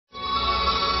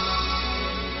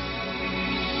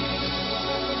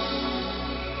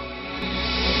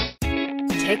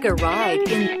Take a ride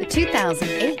in the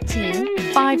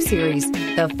 2018 5 Series.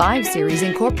 The 5 Series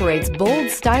incorporates bold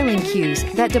styling cues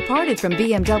that departed from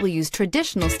BMW's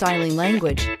traditional styling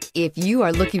language. If you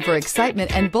are looking for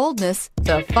excitement and boldness,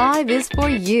 the 5 is for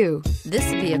you. This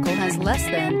vehicle has less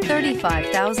than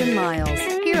 35,000 miles.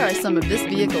 Here are some of this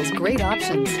vehicle's great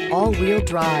options: all-wheel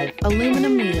drive,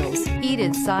 aluminum wheels,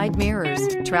 heated side mirrors,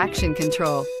 traction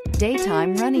control,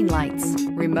 daytime running lights,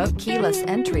 remote keyless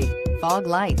entry, fog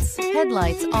lights,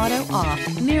 headlights auto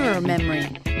off, mirror memory,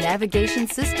 navigation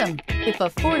system. If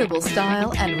affordable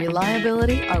style and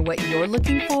reliability are what you're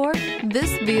looking for,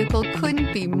 this vehicle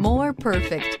couldn't be more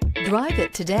perfect. Drive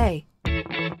it today.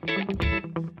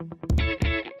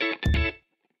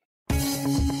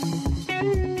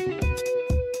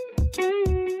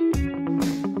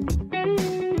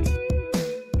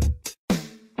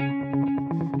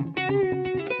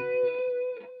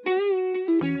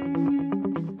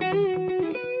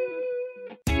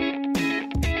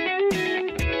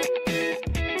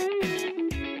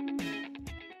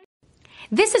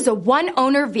 This is a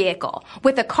one-owner vehicle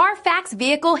with a Carfax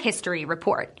Vehicle History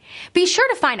Report. Be sure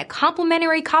to find a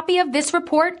complimentary copy of this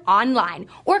report online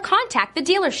or contact the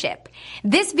dealership.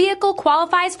 This vehicle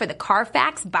qualifies for the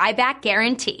Carfax Buyback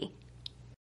Guarantee.